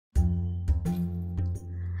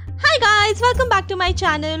Hi guys, welcome back to my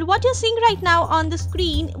channel. What you're seeing right now on the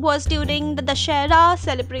screen was during the Dussehra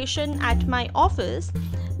celebration at my office.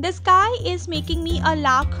 This guy is making me a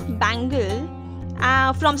lakh bangle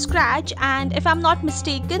from scratch, and if I'm not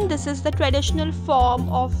mistaken, this is the traditional form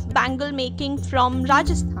of bangle making from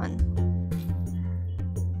Rajasthan.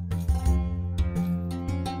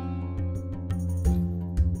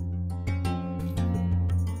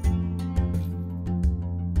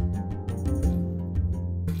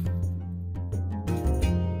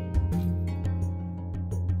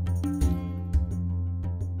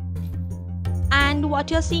 And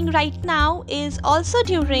what you're seeing right now is also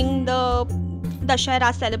during the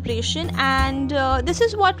Dussehra celebration, and this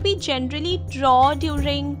is what we generally draw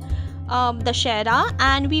during Dussehra,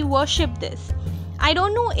 and we worship this. I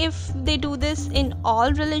don't know if they do this in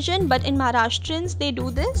all religion, but in Maharashtrians they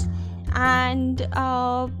do this, and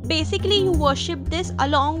basically you worship this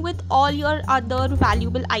along with all your other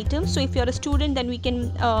valuable items. So if you're a student, then we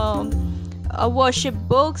can worship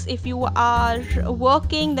books. If you are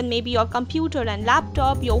working, then maybe your computer and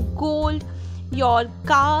laptop, your gold, your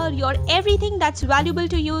car, your everything that's valuable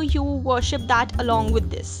to you, you worship that along with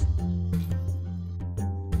this.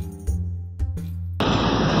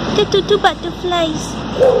 The two butterflies.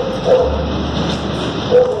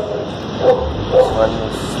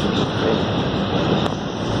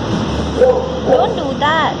 Don't do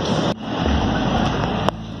that.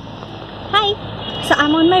 Hi. So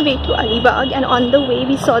I'm on my way to Alibaug, and on the way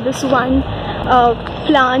we saw this one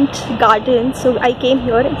plant garden, so I came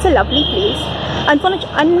here. It's a lovely place.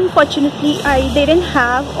 Unfortunately, they didn't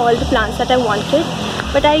have all the plants that I wanted,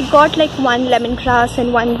 but I got like one lemongrass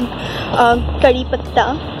and one curry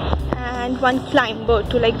patta and one climber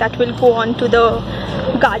to that will go on to the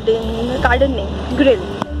gardening grill.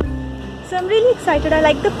 So I'm really excited. I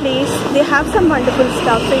like the place. They have some wonderful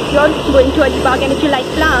stuff. So if you're going to Alibaug and if you like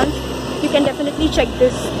plants, you can definitely check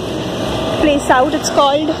this place out. It's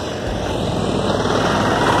called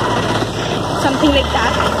something like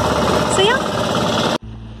that. So yeah.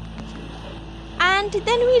 And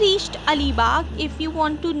then we reached Alibaug. If you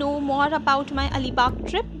want to know more about my Alibaug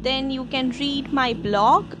trip, then you can read my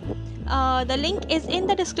blog. The link is in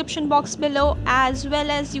the description box below, as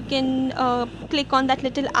well as you can click on that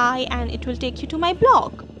little eye and it will take you to my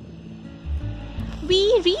blog.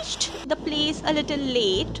 We reached the place a little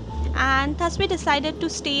late, and thus we decided to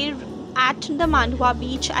stay at the Mandwa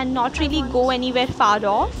beach and not really go anywhere far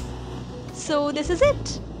off. So this is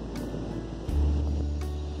it.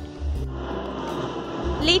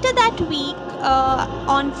 Later that week,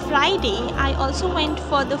 on Friday, I also went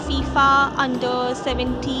for the FIFA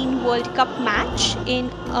U17 World Cup match in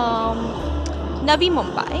Navi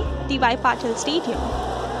Mumbai, DY Patil Stadium.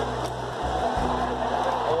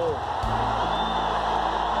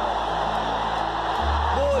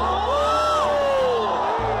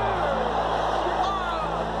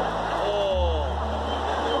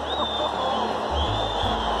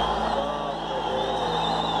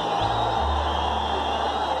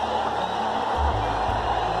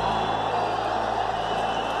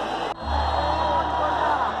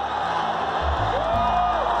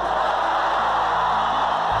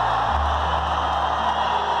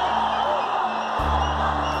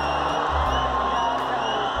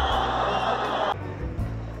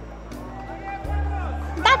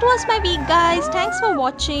 That was my week, guys. Thanks for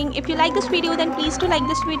watching. If you like this video, then please do like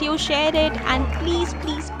this video, share it, and please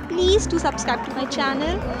do subscribe to my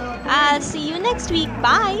channel. I'll see you next week.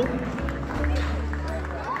 Bye.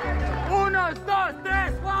 Uno, dos,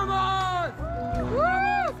 tres, vamos!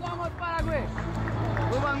 Vamos, vamos, Paraguay.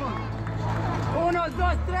 Vamos. Uno,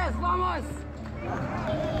 dos, tres, vamos.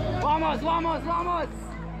 Vamos, vamos, vamos.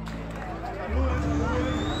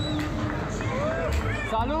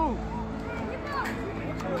 Salud.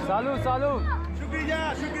 Salud, salud.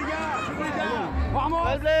 Shukriya, shukriya, shukriya.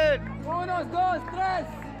 Vamos. Uno, dos, tres.